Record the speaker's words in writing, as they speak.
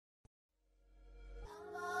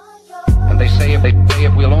They say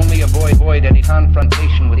if we'll only avoid any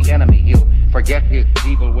confrontation with the enemy, he'll forget his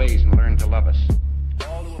evil ways and learn to love us.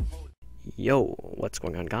 Yo, what's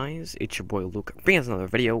going on, guys? It's your boy Luke, bringing us another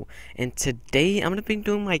video, and today I'm gonna be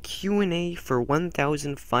doing my Q&A for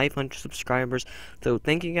 1,500 subscribers. So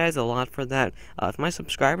thank you guys a lot for that. If my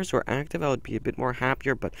subscribers were active, I would be a bit more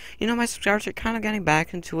happier, but you know, my subscribers are kind of getting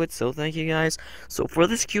back into it, so thank you guys. So for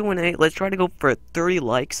this Q&A, let's try to go for 30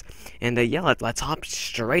 likes, and yeah, let's hop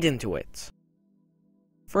straight into it.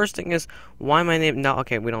 First thing is, why my name? No,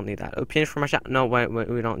 okay, we don't need that. Opinion for my shop? No,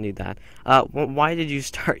 we don't need that. Why did you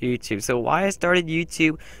start YouTube? So why I started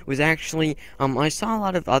YouTube was actually, I saw a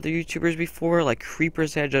lot of other YouTubers before, like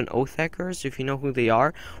Creeper's Edge and Oathekers, if you know who they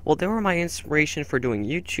are. Well, they were my inspiration for doing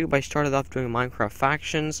YouTube. I started off doing Minecraft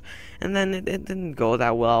factions, and then it didn't go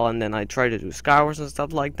that well, and then I tried to do Skywars and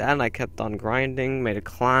stuff like that, and I kept on grinding, made a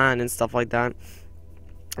clan and stuff like that.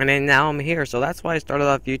 And then now I'm here, so that's why I started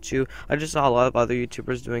off YouTube. I just saw a lot of other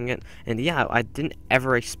YouTubers doing it, and yeah, I didn't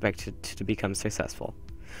ever expect it to become successful.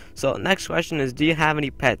 So next question is, do you have any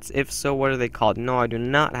pets? If so, what are they called? No, I do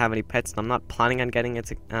not have any pets, and I'm not planning on getting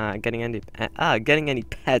any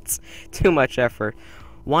pets. Too much effort.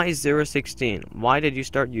 Why 016? Why did you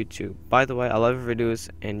start YouTube? By the way, I love your videos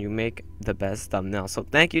and you make the best thumbnail. So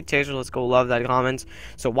thank you, Taser. Let's go love that comment.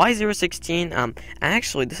 So why 016?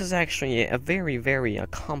 Actually, this is actually a very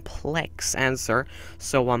complex answer.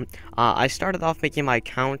 So I started off making my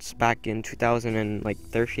accounts back in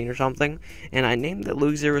 2013 or something, and I named it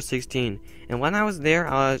Luke 016. And when I was there,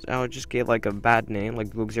 I would just give like a bad name,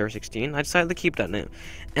 like Luke 016. I decided to keep that name.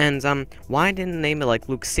 And why I didn't name it like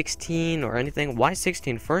Luke 16 or anything? Why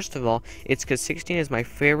 16? First of all, it's because 16 is my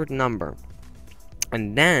favorite number.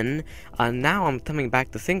 And then, now I'm coming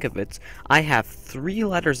back to think of it, I have 3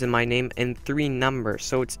 letters in my name and 3 numbers,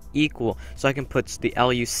 so it's equal. So I can put the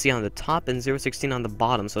LUC on the top and 016 on the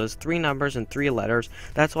bottom. So there's 3 numbers and 3 letters.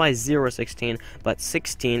 That's why 016, but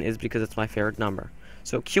 16 is because it's my favorite number.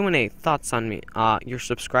 So Q&A, thoughts on me? Your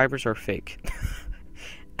subscribers are fake.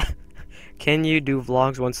 Can you do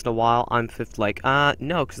vlogs once in a while? I'm fifth like,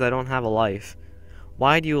 no, because I don't have a life.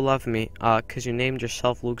 Why do you love me? Because you named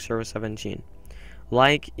yourself Luke017.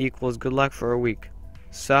 Like equals good luck for a week.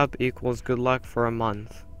 Sub equals good luck for a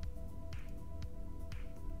month.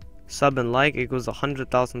 Sub and like equals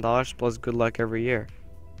 $100,000 plus good luck every year.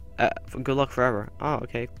 Good luck forever. Oh,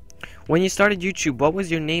 okay. When you started YouTube, what was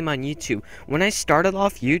your name on YouTube? When I started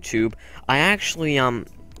off YouTube, I actually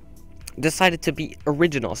decided to be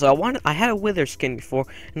original. So I had a Wither skin before,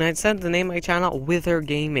 and I said the name of my channel Wither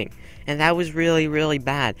Gaming, and that was really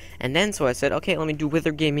bad. And then so I said, okay, let me do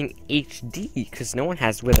Wither Gaming HD, because no one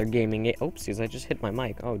has Wither Gaming. Oopsies, I just hit my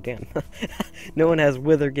mic. Oh damn. No one has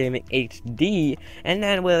Wither Gaming HD, and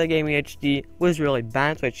then Wither Gaming HD was really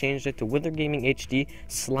bad, so I changed it to Wither Gaming HD /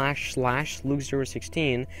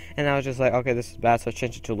 Luke016, and I was just like, okay, this is bad, so I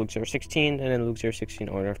changed it to Luke016, and then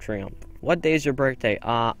Luke016 Order of Triumph. What day is your birthday?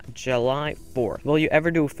 July 4th. Will you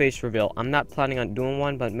ever do a face reveal? I'm not planning on doing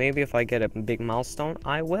one, but maybe if I get a big milestone,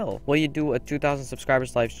 I will. Will you do a 2,000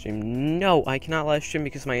 subscribers live stream? No, I cannot live stream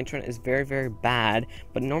because my internet is very bad,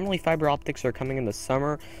 but normally fiber optics are coming in the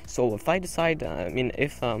summer, so if I decide,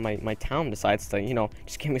 if my town decides to, you know,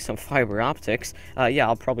 just give me some fiber optics, yeah,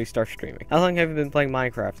 I'll probably start streaming. How long have you been playing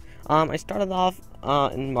Minecraft? I started off,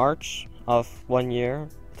 in March of 1 year.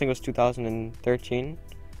 I think it was 2013.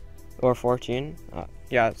 Or 14,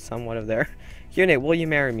 yeah, somewhat of there. Q&A, will you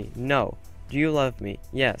marry me? No. Do you love me?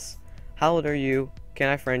 Yes. How old are you? Can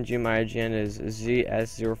I friend you? My IGN is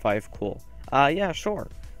ZS05cool. Yeah, sure.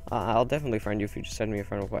 I'll definitely friend you if you just send me a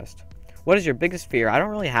friend request. What is your biggest fear? I don't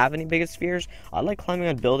really have any biggest fears. I like climbing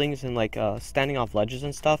on buildings and like standing off ledges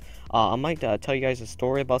and stuff. I might tell you guys a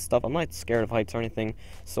story about stuff. I'm not scared of heights or anything.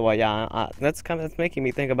 So yeah, that's making me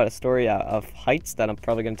think about a story of heights that I'm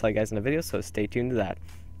probably gonna tell you guys in a video. So stay tuned to that.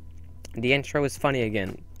 The intro is funny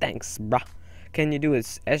again. Thanks, bruh. Can you do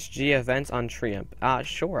his SG events on Triumph?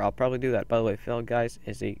 Sure, I'll probably do that. By the way, Phil, guys,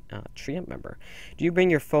 is a Triumph member. Do you bring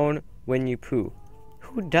your phone when you poo?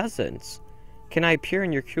 Who doesn't? Can I appear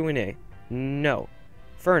in your Q&A? No.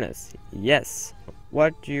 Furnace? Yes.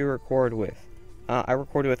 What do you record with? I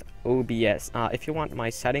record with OBS. If you want my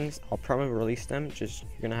settings, I'll probably release them. Just,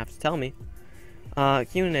 you're gonna have to tell me.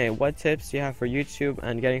 Q&A, what tips do you have for YouTube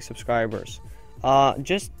and getting subscribers?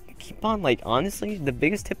 Just keep on, like, honestly, the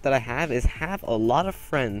biggest tip that I have is have a lot of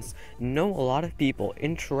friends, know a lot of people,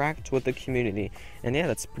 interact with the community, and yeah,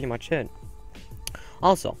 that's pretty much it.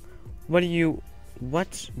 Also, what do you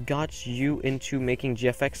what got you into making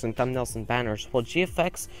GFX and thumbnails and banners? Well,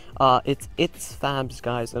 GFX, it's Fabs,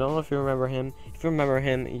 guys. I don't know if you remember him. If you remember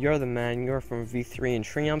him, you're the man. You're from V3 and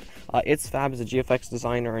Triumph. It's Fabs, a GFX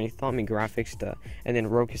designer, and he taught me graphics, and then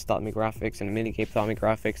Rokus taught me graphics, and Minicape taught me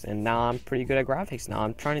graphics, and now I'm pretty good at graphics now.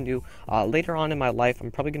 I'm trying to do, later on in my life,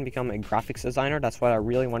 I'm probably going to become a graphics designer. That's what I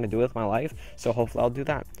really want to do with my life, so hopefully I'll do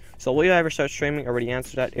that. So will you ever start streaming? I already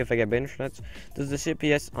answered that. If I get internet, does the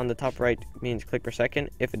CPS on the top right means click per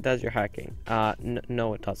second? If it does, you're hacking.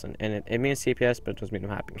 No, it doesn't. And it means CPS, but it doesn't mean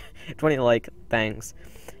I'm hacking. 20 like, thanks.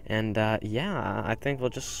 And yeah, I think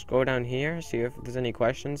we'll just go down here, see if there's any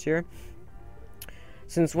questions here.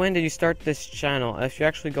 Since when did you start this channel? If you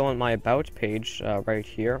actually go on my about page, right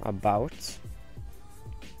here, about,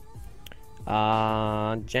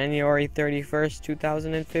 January 31st,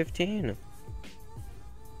 2015.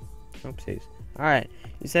 Oopsies. Alright,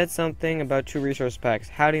 you said something about 2 resource packs.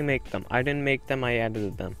 How do you make them? I didn't make them, I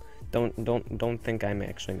edited them. Don't think I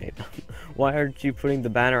actually made them. Why aren't you putting the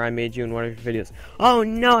banner I made you in one of your videos? Oh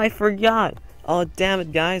no, I forgot! Oh damn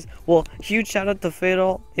it, guys. Well, huge shout out to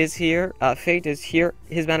Fatal is here. Fate is here.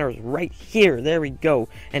 His banner is right here. There we go.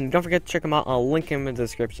 And don't forget to check him out. I'll link him in the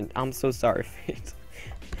description. I'm so sorry, Fate.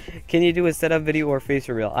 Can you do a setup video or face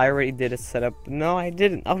reveal? I already did a setup. No, I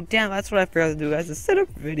didn't. Oh, damn, that's what I forgot to do, guys. A setup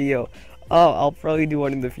video. Oh, I'll probably do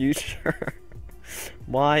one in the future.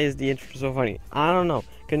 Why is the intro so funny? I don't know.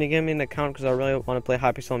 Can you give me an account because I really want to play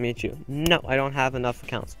Hypixel and meet you? No, I don't have enough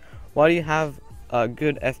accounts. Why do you have a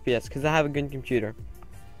good FPS? Because I have a good computer.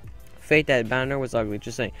 Fate, that banner was ugly.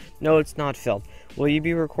 Just saying. No, it's not, Phil. Will you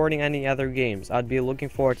be recording any other games? I'd be looking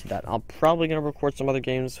forward to that. I'm probably going to record some other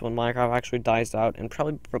games when Minecraft actually dies out, and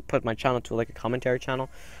probably put my channel to like a commentary channel.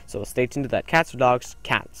 So stay tuned to that. Cats or dogs?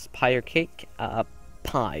 Cats. Pie or cake?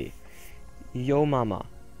 Pie. Yo mama.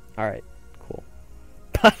 Alright, cool.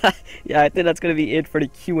 Yeah, I think that's going to be it for the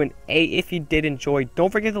Q&A. If you did enjoy,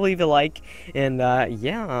 don't forget to leave a like. And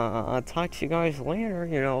yeah, I'll talk to you guys later.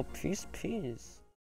 You know, peace.